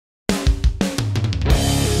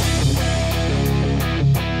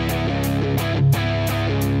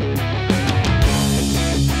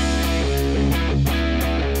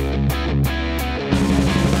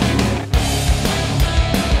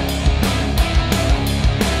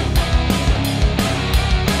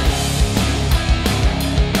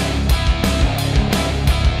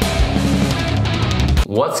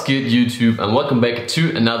What's good YouTube, and welcome back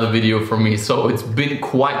to another video from me. So it's been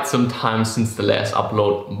quite some time since the last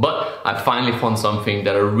upload, but I finally found something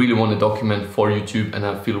that I really want to document for YouTube and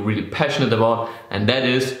I feel really passionate about, and that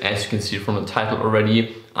is, as you can see from the title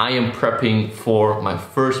already, I am prepping for my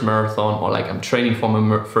first marathon, or like I'm training for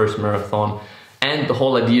my first marathon. And the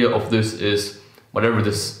whole idea of this is, whatever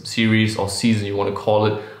this series or season you want to call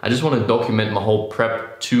it, I just want to document my whole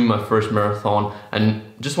prep to my first marathon and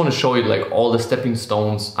just want to show you like all the stepping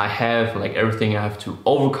stones I have, like everything I have to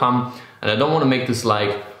overcome. And I don't want to make this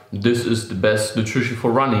like, this is the best nutrition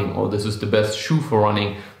for running or this is the best shoe for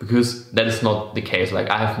running, because that is not the case. Like,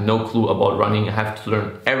 I have no clue about running. I have to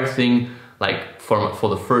learn everything. Like for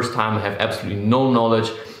the first time, I have absolutely no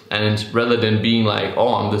knowledge. And rather than being like,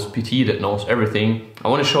 oh, I'm this PT that knows everything, I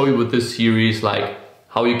want to show you with this series like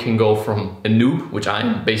how you can go from a noob, which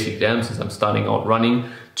I basically am since I'm starting out running,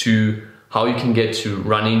 to how you can get to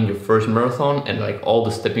running your first marathon, and like all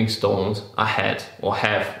the stepping stones I had or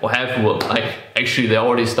have well, like actually they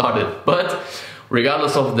already started. But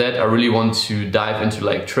regardless of that, I really want to dive into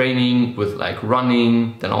like training with like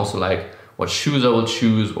running, then also like what shoes I will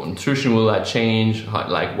choose, what nutrition will I change,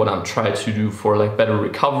 like what I'm trying to do for like better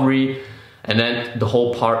recovery. And then the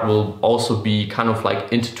whole part will also be kind of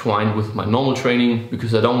like intertwined with my normal training,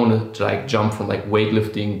 because I don't want to like jump from like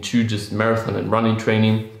weightlifting to just marathon and running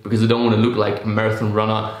training, because I don't want to look like a marathon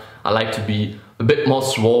runner. I like to be a bit more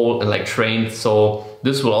swole and like trained. So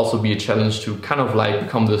this will also be a challenge to kind of like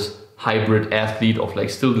become this hybrid athlete of like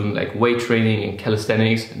still doing like weight training and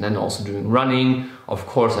calisthenics and then also doing running. Of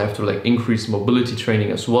course, I have to like increase mobility training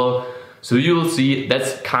as well. So you will see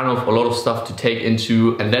that's kind of a lot of stuff to take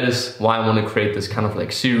into, and that is why I want to create this kind of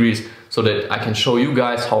like series, so that I can show you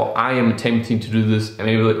guys how I am attempting to do this, and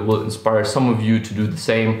maybe it will inspire some of you to do the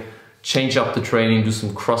same. Change up the training, do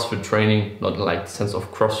some CrossFit training, not in like the sense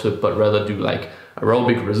of CrossFit, but rather do like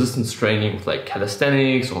aerobic resistance training with like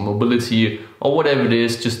calisthenics or mobility or whatever it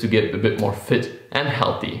is, just to get a bit more fit and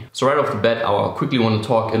healthy. So right off the bat, I quickly want to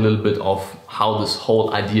talk a little bit of how this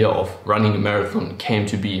whole idea of running a marathon came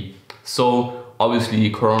to be. So obviously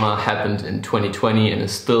Corona happened in 2020 and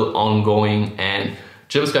is still ongoing, and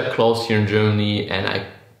gyms got closed here in Germany, and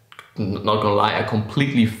I'm not gonna lie, I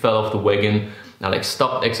completely fell off the wagon. I like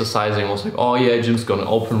stopped exercising. I was like, oh yeah, gym's gonna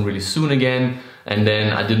open really soon again. And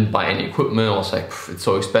then I didn't buy any equipment. I was like, it's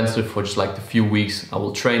so expensive for just like the few weeks I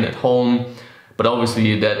will train at home. But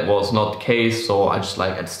obviously that was not the case. So I just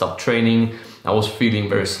like, I stopped training. I was feeling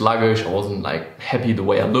very sluggish. I wasn't like happy the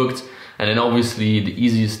way I looked. And then obviously the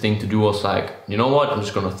easiest thing to do was like, you know what, I'm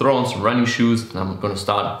just gonna throw on some running shoes and I'm gonna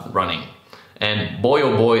start running. And boy,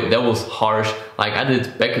 oh boy, that was harsh. Like I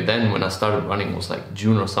did back then when I started running, it was like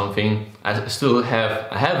June or something. I still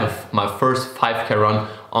have, my first 5K run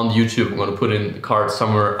on YouTube. I'm gonna put in the card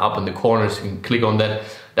somewhere up in the corner so you can click on that.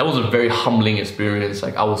 That was a very humbling experience.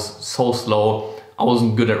 Like I was so slow. I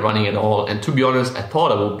wasn't good at running at all. And to be honest, I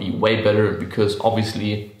thought I would be way better, because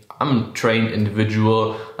obviously I'm a trained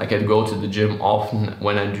individual. Like I go to the gym often.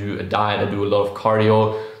 When I do a diet, I do a lot of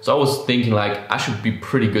cardio. So I was thinking like I should be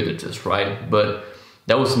pretty good at this, right? But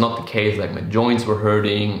that was not the case. Like my joints were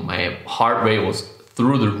hurting, my heart rate was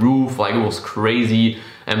through the roof, like it was crazy.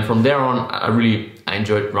 And from there on, I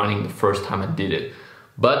enjoyed running the first time I did it.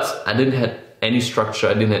 But I didn't have any structure,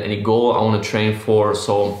 I didn't have any goal I want to train for.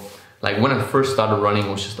 So like when I first started running,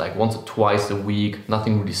 it was just like once or twice a week,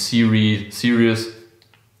 nothing really serious.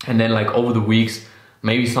 And then like over the weeks,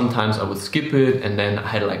 maybe sometimes I would skip it, and then I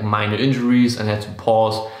had like minor injuries and had to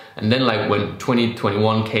pause. And then like when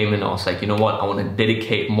 2021 came in, I was like, you know what, I want to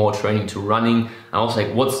dedicate more training to running. And I was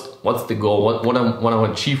like, what's the goal? What I want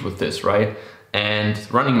to achieve with this, right? And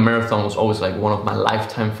running a marathon was always like one of my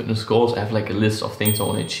lifetime fitness goals. I have like a list of things I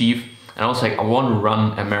want to achieve. And I was like, I want to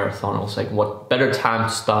run a marathon. I was like, what better time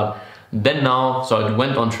to start than now? So I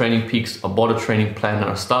went on Training Peaks, I bought a training plan, and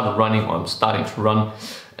I started running, or I'm starting to run.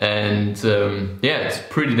 And yeah, it's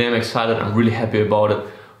pretty damn excited. I'm really happy about it.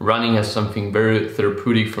 Running has something very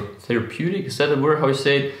therapeutic, is that a word, how you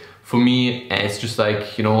say it? For me, and it's just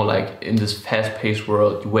like, you know, like in this fast-paced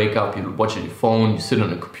world, you wake up, you watch your phone, you sit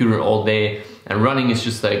on a computer all day, and running is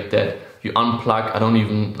just like that. You unplug. I don't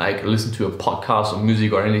even like listen to a podcast or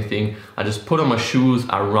music or anything. I just put on my shoes,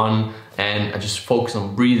 I run, and I just focus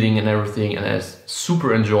on breathing and everything, and it's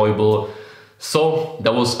super enjoyable. So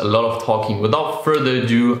that was a lot of talking. Without further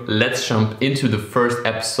ado, let's jump into the first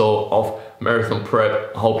episode of Marathon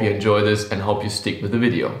Prep. I hope you enjoy this and hope you stick with the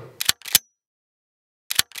video.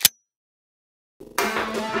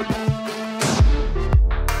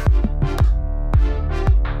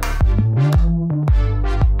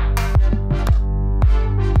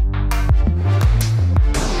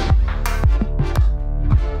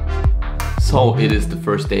 So it is the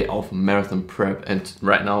first day of marathon prep, and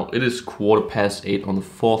right now it is 8:15 on the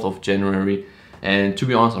 4th of January. And to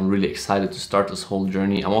be honest, I'm really excited to start this whole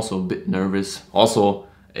journey. I'm also a bit nervous. Also,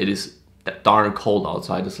 it is darn cold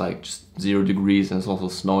outside. It's like just 0 degrees and it's also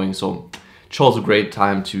snowing. So chose a great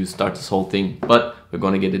time to start this whole thing, but we're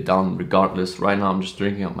gonna get it done regardless. Right now I'm just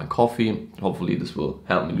drinking up my coffee. Hopefully this will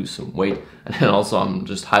help me lose some weight. And then also I'm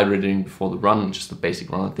just hydrating before the run, just the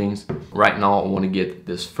basic run things. Right now I wanna get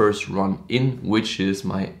this first run in, which is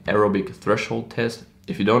my aerobic threshold test.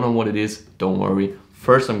 If you don't know what it is, don't worry.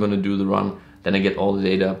 First I'm gonna do the run, then I get all the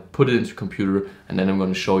data, put it into the computer, and then I'm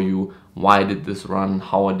gonna show you why I did this run,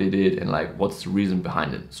 how I did it, and like what's the reason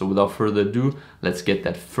behind it. So without further ado, let's get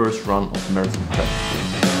that first run of marathon prep.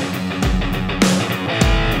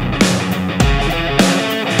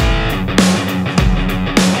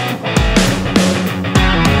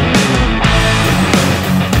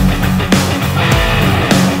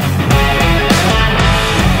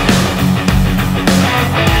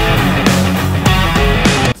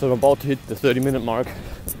 So I'm about to hit the 30-minute mark.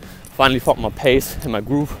 Finally found my pace and my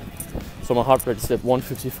groove. So my heart rate is at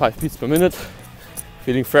 155 beats per minute.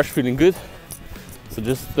 Feeling fresh, feeling good. So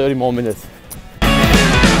just 30 more minutes.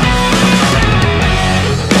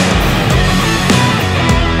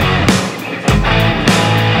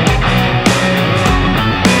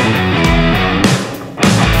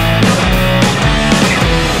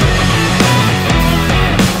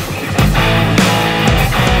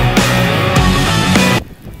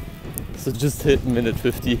 So just hit minute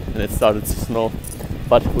 50 and it started to snow,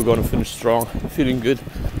 but we're gonna finish strong, feeling good,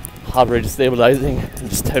 heart rate is stabilizing, and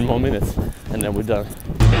just 10 more minutes and then we're done.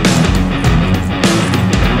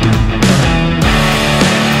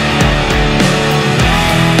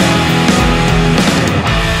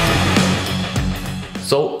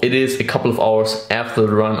 So it is a couple of hours after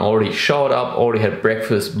the run. I already showered up, already had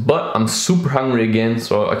breakfast, but I'm super hungry again.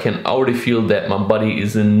 So I can already feel that my body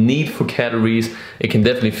is in need for calories. It can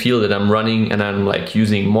definitely feel that I'm running and I'm like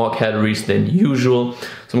using more calories than usual.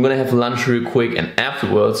 So I'm gonna have lunch real quick, and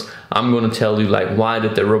afterwards I'm gonna tell you like why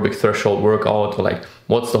did the aerobic threshold work out, or like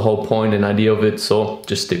what's the whole point and idea of it. So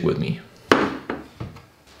just stick with me.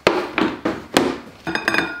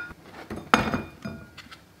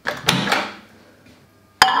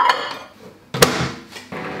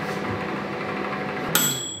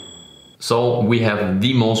 So we have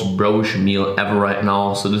the most bro-ish meal ever right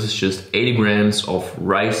now. So this is just 80 grams of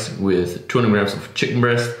rice with 200 grams of chicken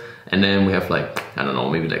breast. And then we have like, I don't know,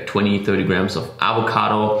 maybe like 20-30 grams of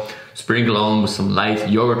avocado, sprinkled on with some light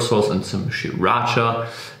yogurt sauce and some sriracha.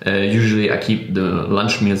 Usually I keep the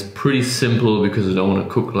lunch meals pretty simple because I don't want to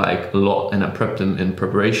cook like a lot, and I prep them in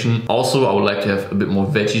preparation. Also, I would like to have a bit more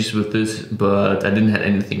veggies with this, but I didn't have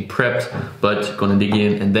anything prepped, but gonna dig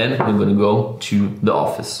in, and then we're gonna go to the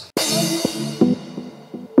office.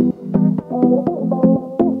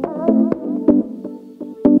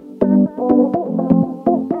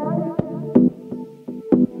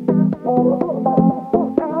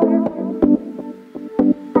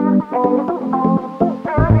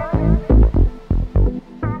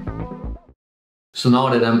 So now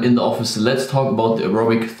that I'm in the office, let's talk about the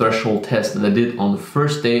aerobic threshold test that I did on the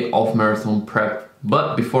first day of marathon prep.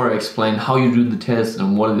 But before I explain how you do the test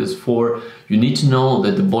and what it is for, you need to know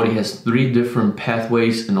that the body has 3 different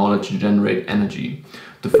pathways in order to generate energy.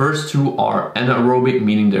 The first 2 are anaerobic,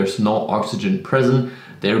 meaning there's no oxygen present.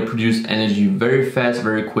 They produce energy very fast,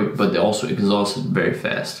 very quick, but they also exhaust it very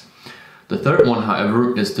fast. The third one,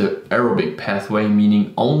 however, is the aerobic pathway,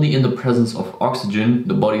 meaning only in the presence of oxygen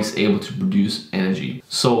the body is able to produce energy.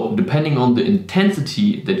 So depending on the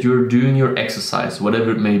intensity that you're doing your exercise,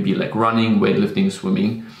 whatever it may be, like running, weightlifting,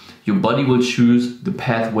 swimming, your body will choose the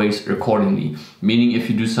pathways accordingly. Meaning if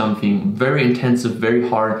you do something very intensive, very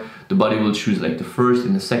hard, the body will choose like the first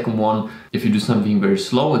and the second one. If you do something very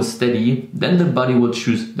slow and steady, then the body will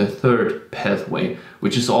choose the third pathway,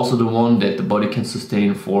 which is also the one that the body can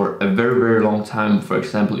sustain for a very, very long time. For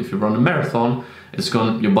example, if you run a marathon,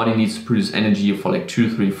 your body needs to produce energy for like 2,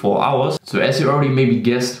 3, 4 hours. So as you already maybe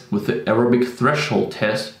guessed, with the aerobic threshold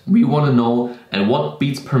test, we want to know at what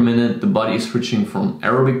beats per minute the body is switching from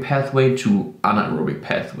aerobic pathway to anaerobic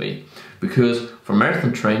pathway. Because for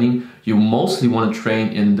marathon training, you mostly want to train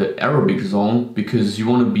in the aerobic zone because you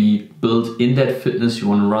want to be built in that fitness, you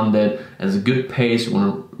want to run that at a good pace, you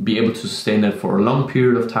want to be able to sustain that for a long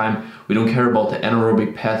period of time. We don't care about the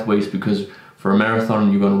anaerobic pathways because for a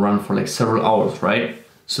marathon you're going to run for like several hours, right?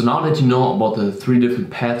 So now that you know about the 3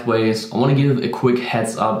 different pathways, I want to give a quick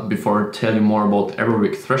heads up before I tell you more about the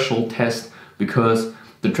aerobic threshold test, because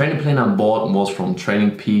the training plan I bought was from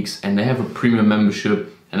Training Peaks and they have a premium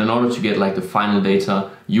membership, And in order to get like the final data,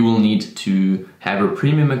 you will need to have a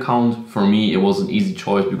premium account. For me, it was an easy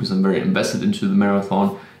choice because I'm very invested into the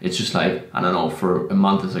marathon. It's just like, I don't know, for a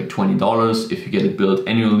month it's like $20. If you get it billed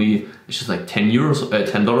annually, it's just like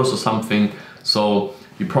 $10 or something. So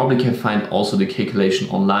you probably can find also the calculation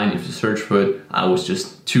online if you search for it. I was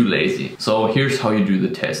just too lazy. So here's how you do the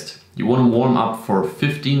test. You want to warm up for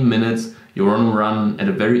 15 minutes. You want to run at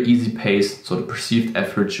a very easy pace, so the perceived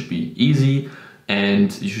effort should be easy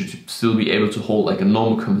and you should still be able to hold like a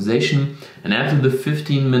normal conversation. And after the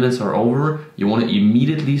 15 minutes are over, you want to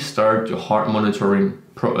immediately start your heart monitoring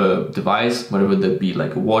device, whatever that be,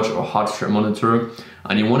 like a watch or heart rate monitor,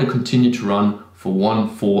 and you want to continue to run for 1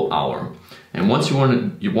 full hour. And once you are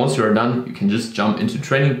done, you can just jump into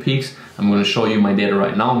Training Peaks. I'm going to show you my data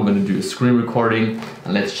right now. I'm going to do a screen recording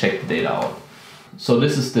and let's check the data out. So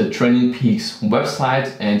this is the Training Peaks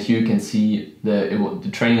website, and here you can see the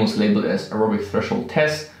training was labeled as aerobic threshold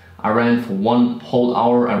test. I ran for 1 whole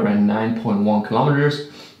hour. I ran 9.1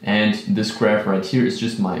 kilometers, and this graph right here is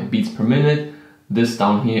just my beats per minute. This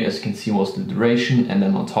down here, as you can see, was the duration, and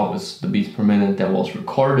then on top is the beats per minute that was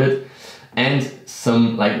recorded. And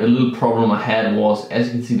some like a little problem I had was, as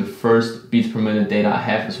you can see, the first beats per minute data I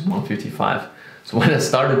have is 155. So when I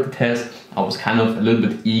started the test, I was kind of a little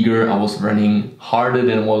bit eager. I was running harder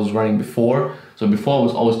than I was running before. So before I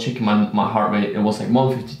was always checking my heart rate. It was like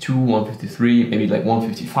 152, 153, maybe like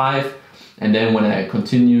 155. And then when I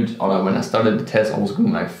continued, or like when I started the test, I was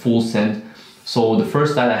going like full send. So the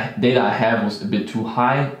first data I have was a bit too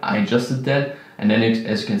high. I adjusted that. And then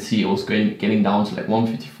as you can see, it was getting down to like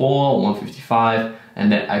 154, 155.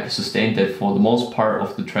 And then I sustained that for the most part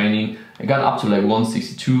of the training. I got up to like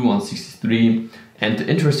 162, 163. And the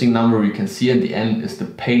interesting number you can see at the end is the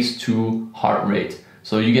pace to heart rate.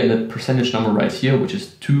 So you get a percentage number right here, which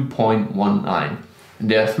is 2.19. And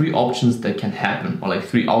there are 3 options that can happen, or like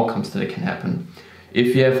 3 outcomes that can happen.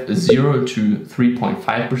 If you have a 0 to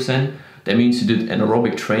 3.5%, that means you did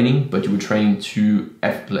anaerobic training, but you were training too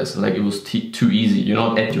effortless, like it was too easy. You're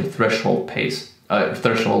not at your threshold pace,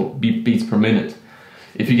 threshold beats per minute.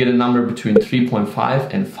 If you get a number between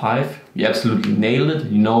 3.5 and 5, you absolutely nailed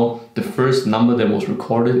it. You know the first number that was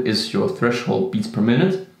recorded is your threshold beats per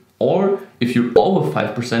minute. Or if you're over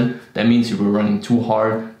 5%, that means you were running too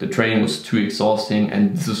hard, the training was too exhausting,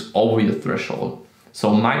 and this is over your threshold.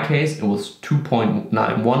 So in my case, it was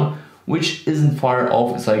 2.91, which isn't far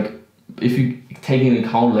off. It's like, if you take into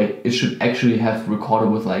account, like it should actually have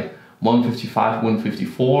recorded with like 155,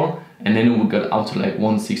 154, and then it would get out to like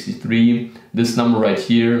 163. This number right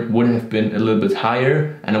here would have been a little bit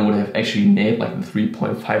higher, and I would have actually nailed like the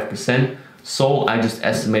 3.5%. So I just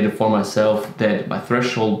estimated for myself that my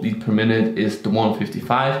threshold beat per minute is the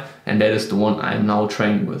 155, and that is the one I'm now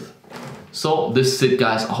training with. So this is it,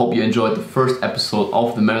 guys. I hope you enjoyed the first episode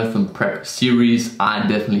of the marathon prep series. I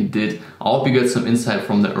definitely did. I hope you got some insight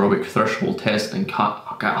from the aerobic threshold test and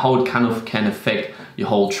how it kind of can affect your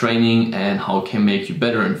whole training and how it can make you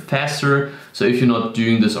better and faster. So if you're not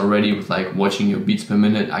doing this already with like watching your beats per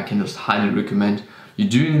minute, I can just highly recommend you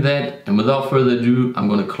doing that. And without further ado, I'm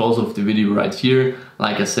gonna close off the video right here.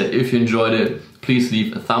 Like I said, if you enjoyed it, please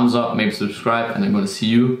leave a thumbs up, maybe subscribe, and I'm gonna see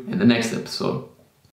you in the next episode.